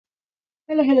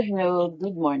Hello, hello, hello.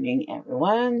 Good morning,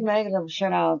 everyone. My love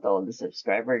shout out to all the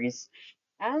subscribers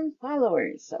and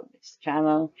followers of this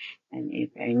channel. And if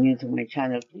you're new to my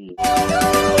channel, please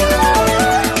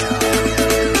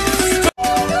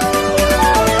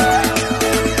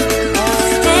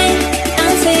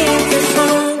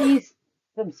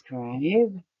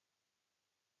subscribe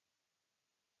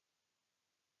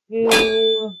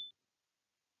to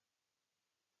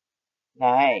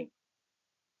like,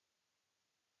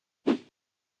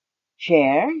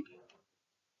 share.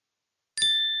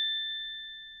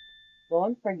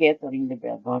 Don't forget to ring the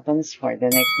bell buttons for the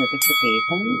next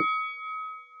notification.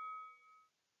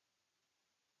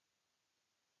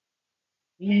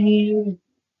 Please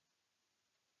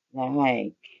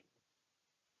like,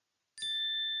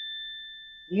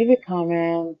 leave a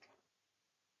comment,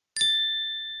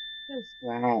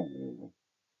 subscribe,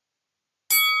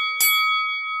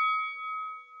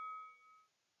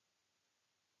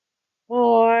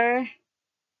 or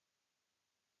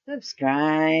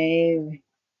subscribe.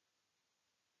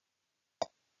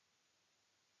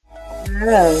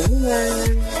 Hello.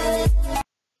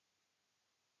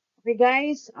 Okay,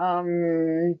 guys,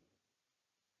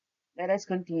 let us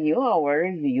continue our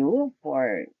review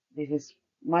for this is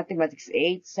Mathematics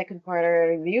 8 second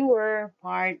quarter reviewer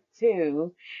part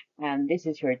 2, and this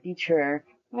is your teacher,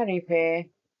 Marife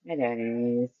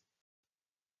Adonis.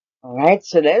 All right,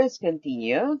 so let us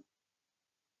continue.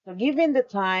 So, given the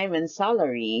time and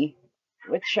salary,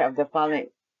 which of the following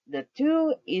the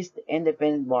two is the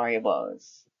independent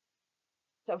variables?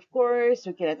 So, of course,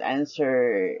 we cannot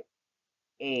answer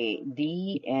A,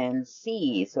 D, and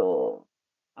C. So,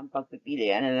 ang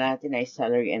pagpipilian na natin ay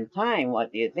salary and time.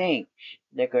 What do you think?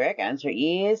 The correct answer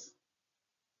is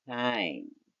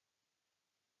time.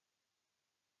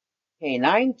 Okay,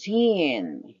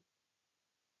 19.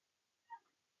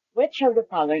 Which of the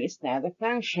following is not a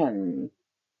function?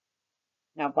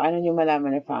 Now, paano nyo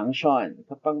malaman na function?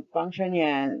 Kapag function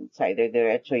yan, it's either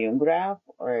diretso yung graph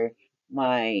or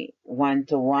my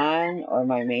one-to-one or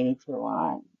my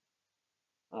many-to-one.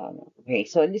 Okay,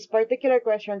 so in this particular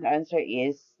question, the answer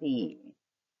is C.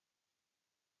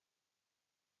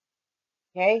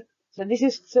 Okay, so this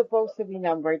is supposed to be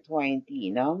number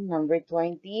 20, no? Number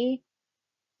 20.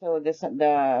 So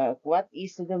what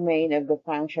is the domain of the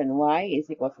function y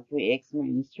is equal to 3x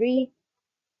minus 3?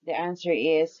 The answer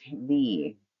is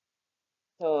B.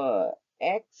 So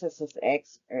x is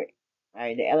x are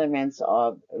the elements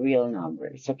of real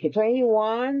numbers. Okay,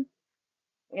 21.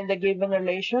 In the given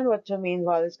relation, what two main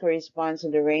values corresponds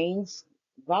to the range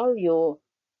value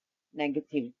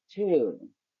 -2?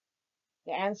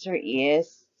 The answer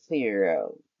is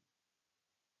 0.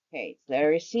 Okay, it's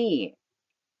letter C.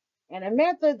 And a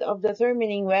method of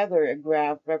determining whether a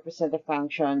graph represents a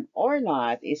function or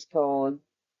not is called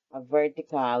a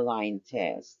vertical line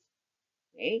test.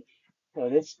 Okay, so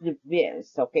that's the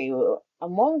this. Okay,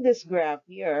 among this graph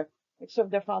here, which of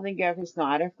the following graph is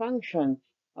not a function?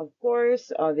 Of course,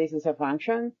 this is a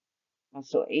function.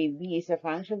 So AB is a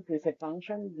function, this is a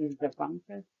function, this is a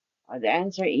function. The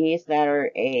answer is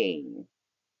letter A.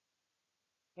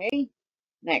 Okay.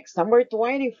 Next, number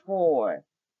 24.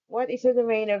 What is the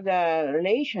domain of the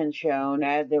relation shown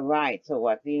at the right? So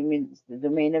what do you mean is the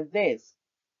domain of this?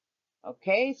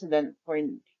 Okay, so then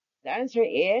the answer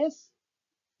is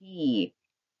P.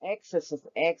 X is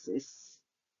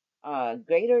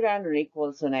greater than or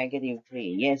equal to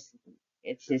 -3. Yes,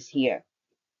 it says here.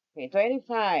 Okay,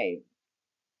 25.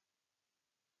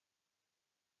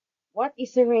 What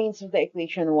is the range of the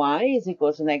equation y is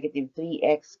equal to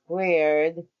 -3x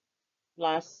squared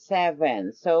plus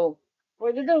 7? So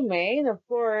for the domain, of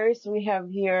course, we have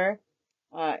here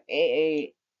no,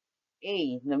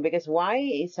 because y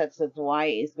is such that y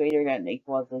is greater than or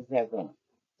equal to 7.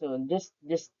 So just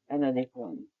another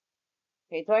one.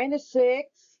 Okay,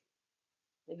 26.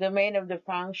 The domain of the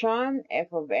function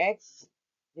f of x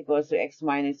equals to x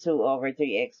minus 2 over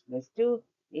 3x plus 2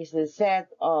 is the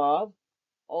set of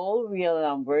all real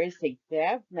numbers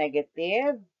except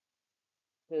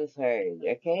 -2/3.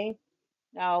 Okay.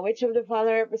 Now, which of the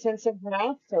following represents a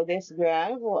graph? So this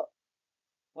graph,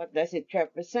 what does it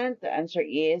represent? The answer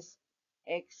is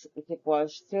x is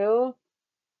equals to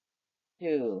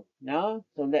 2. No?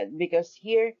 So that because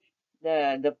here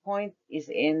the point is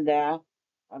in the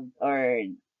or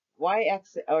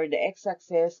y-axis or the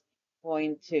x-axis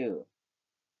point 2.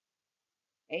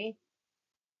 Okay.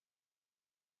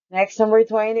 Next, number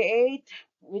 28.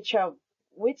 Which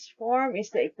form is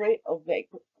the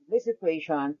this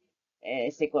equation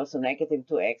is equals to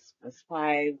 -2x plus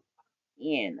 5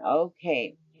 in?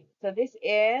 Okay. So this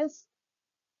is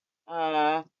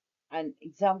uh, an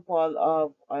example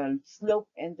of slope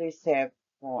intercept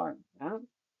form. Huh?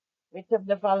 Which of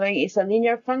the following is a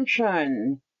linear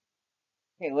function?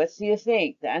 Okay, what do you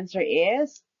think? The answer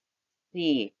is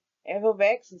C. F of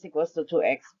x is equals to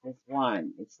 2x plus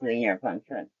 1. It's linear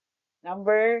function.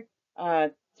 Number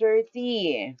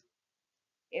 30.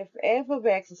 If f of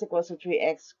x is equals to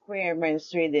 3x squared minus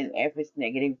 3, then f is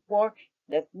negative 4.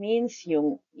 That means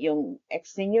yung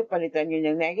x ninyo, palitan nyo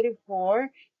ng negative 4.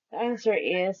 The answer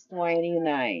is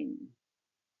 29.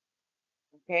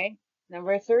 Okay?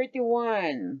 Number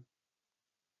 31.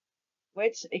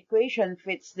 Which equation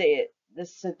fits the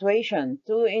situation?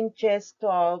 2 inches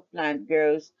tall plant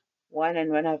grows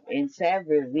 1.5 inches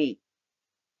every week.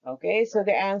 Okay, so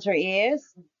the answer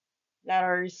is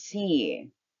letter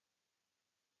C.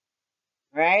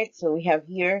 Right? So we have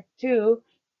here 2.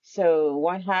 So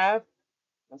 1/2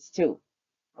 plus 2.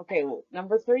 Okay,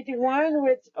 number 31,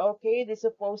 which, okay, this is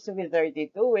supposed to be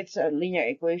 32, which a linear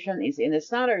equation is in the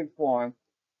standard form.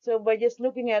 So by just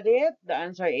looking at it, the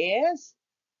answer is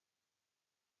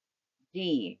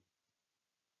D.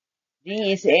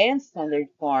 D is in standard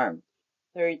form.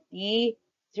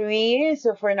 33.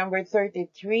 So for number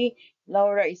 33,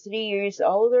 Laura is 3 years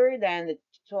older than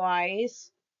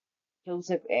twice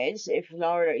Joseph is. If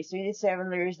Laura is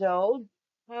 27 years old,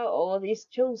 how old is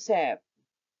Joseph?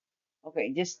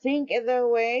 Okay, just think it that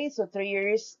way. So 3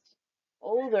 years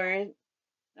older,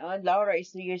 Laura is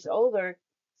 3 years older.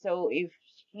 So if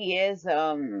she is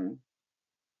uh,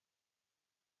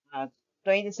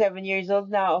 27 years old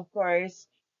now, of course,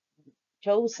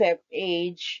 Joseph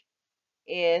age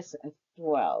is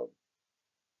 12.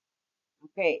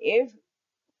 Okay, if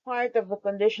part of the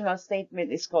conditional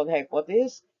statement is called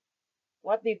hypothesis,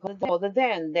 what do you call the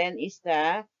then? Then is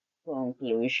the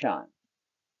conclusion.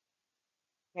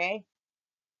 Okay,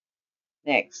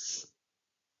 next.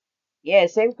 Yeah,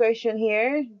 same question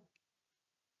here.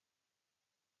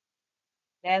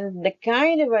 Then the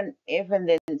kind of an if and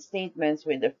then statements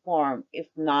with the form, if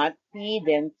not P,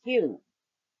 then Q.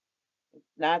 If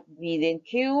not P, then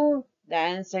Q, the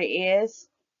answer is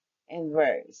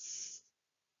inverse.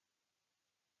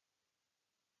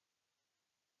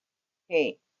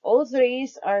 Okay, all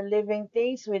threes are living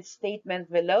things with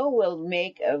statement below will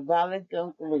make a valid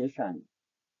conclusion.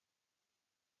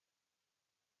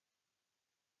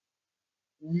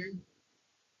 Mhm.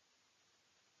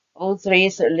 All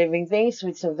threes are living things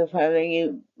which of the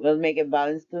following will make a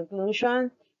balanced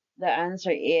conclusion. The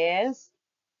answer is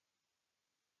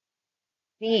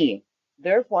C.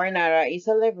 Therefore, Nara is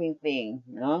a living thing.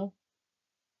 No?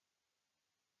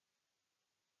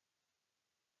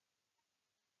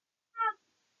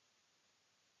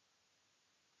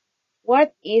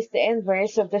 What is the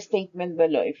inverse of the statement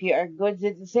below? If you are a good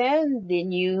citizen,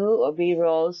 then you obey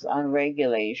rules and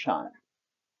regulation.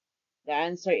 The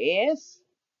answer is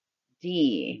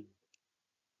D.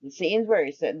 It's the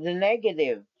inverse, the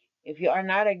negative. If you are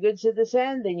not a good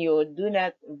citizen, then you do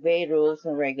not obey rules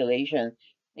and regulations.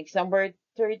 Next, number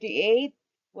 38.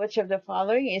 Which of the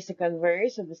following is the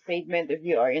converse of the statement if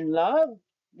you are in love,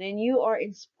 then you are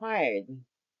inspired?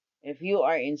 If you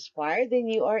are inspired, then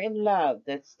you are in love.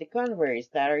 That's the converse,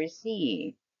 letter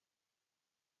C.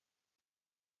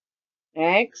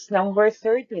 Next, number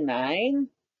 39.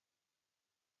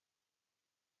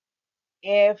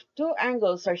 If two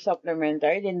angles are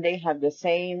supplementary, then they have the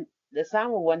sum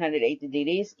of 180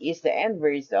 degrees is the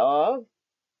inverse of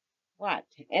what?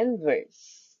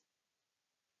 Inverse.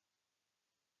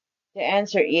 The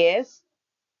answer is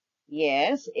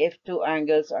yes. If two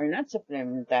angles are not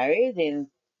supplementary, then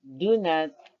do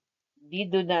not they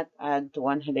do not add to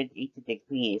 180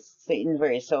 degrees. So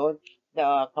inverse. So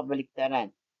the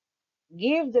kabaliktaran.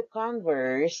 Give the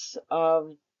converse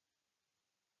of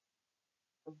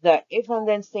the if and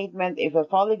then statement. If a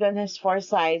polygon has four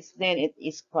sides, then it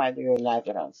is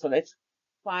quadrilateral. So let's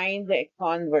find the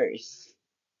converse.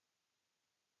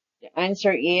 The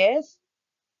answer is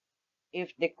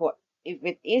if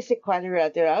it is a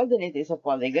quadrilateral, then it is a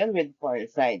polygon with four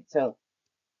sides. So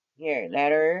here,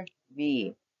 letter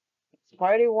B. It's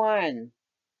 41.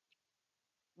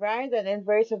 Write an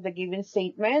inverse of the given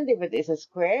statement. If it is a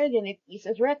square, then it is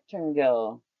a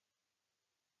rectangle.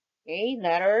 Okay,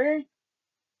 letter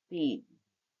B.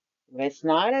 If it's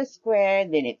not a square,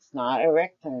 then it's not a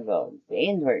rectangle. The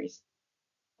inverse.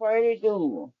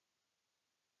 42.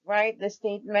 Write the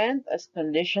statement as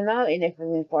conditional in if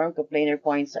informed coplanar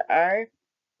points are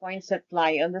points that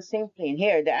lie on the same plane.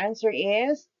 Here, the answer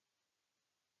is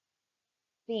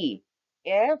C.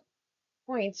 If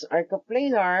points are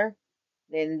coplanar,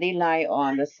 then they lie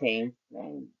on the same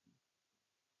plane.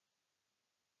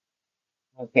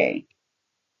 Okay.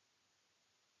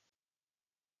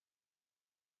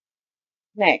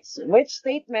 Next, which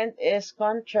statement is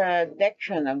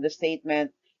contradiction of the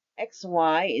statement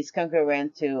XY is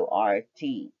congruent to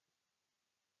RT?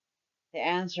 The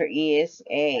answer is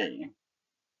A.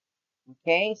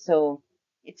 Okay, so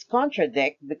it's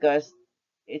contradict because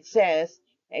it says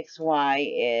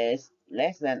XY is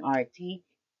less than RT.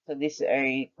 So this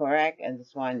is correct, and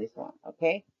this one.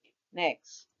 Okay,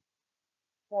 next.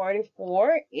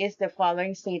 44, is the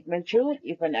following statement true?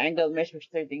 If an angle measures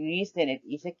 30 degrees, then it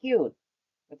is acute.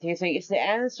 What do you think is the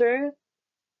answer?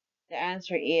 The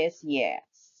answer is yes.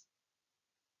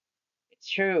 It's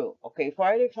true. Okay,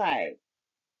 45.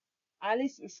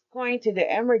 Alice is going to the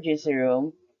emergency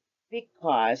room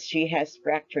because she has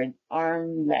fractured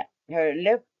her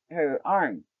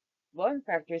arm. Bone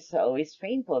fractures are always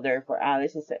painful, therefore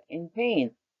Alice is in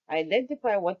pain.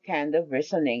 Identify what kind of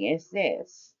reasoning is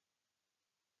this.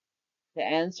 The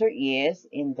answer is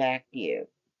inductive.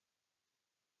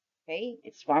 Okay,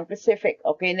 it's from Pacific.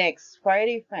 Okay, next,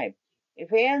 45.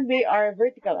 If A and B are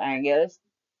vertical angles,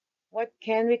 what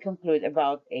can we conclude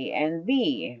about A and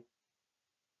B?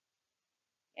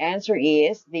 Answer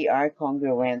is they are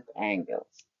congruent angles.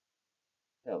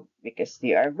 So because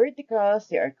they are verticals,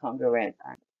 they are congruent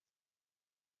angles.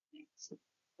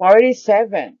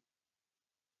 47.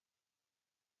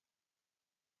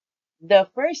 The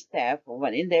first step of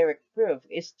an indirect proof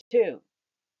is to,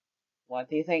 what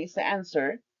do you think is the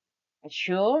answer?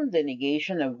 Assume the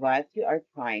negation of what you are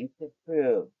trying to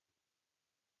prove.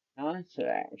 No? So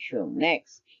assume.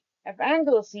 Next. If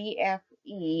angle CFE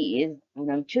is an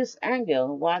obtuse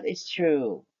angle, what is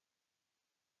true?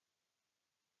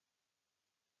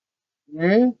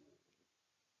 Hmm?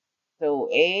 So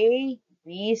A,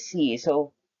 B, C.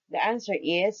 So the answer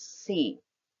is C.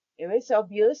 If it's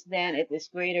obvious, then it is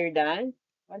greater than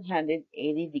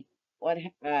 180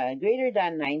 greater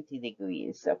than 90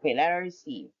 degrees. Okay, letter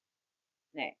C.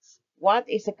 Next, what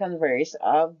is the converse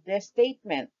of the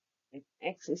statement? If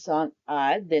x is on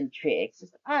odd, then 3x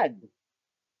is odd.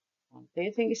 What do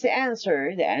you think is the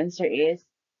answer? The answer is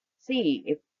C.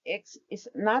 If x is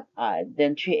not odd,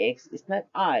 then 3x is not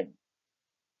odd.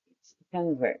 It's the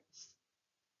converse.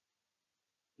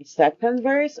 Is that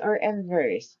converse or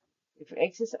inverse? If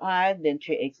x is odd, then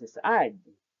 3x is odd.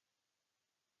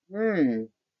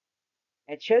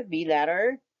 It should be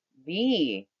letter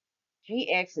B.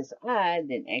 3x is odd,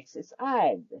 then x is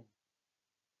odd.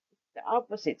 The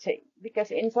opposite. So, because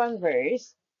in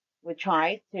converse, we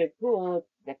try to put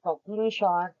the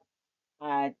conclusion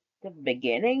at the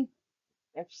beginning,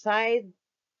 left side,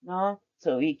 no?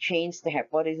 So we change the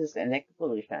hypothesis and the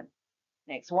conclusion.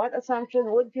 Next, what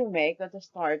assumption would you make at the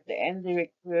start the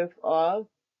indirect proof of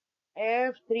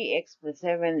if 3x plus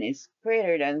 7 is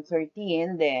greater than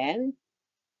 13, then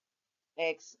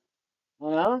x,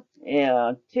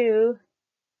 2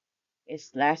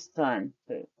 is less than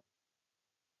 2.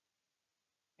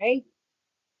 Okay?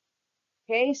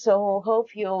 Okay, so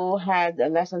hope you had a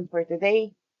lesson for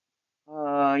today.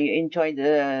 You enjoyed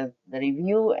the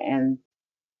review, and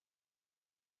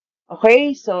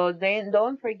okay, so then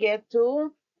don't forget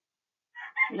to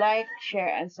like, share,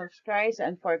 and subscribe.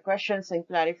 And for questions and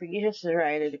clarifications,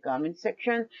 write in the comment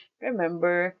section.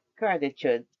 Remember,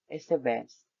 gratitude is the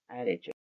best attitude.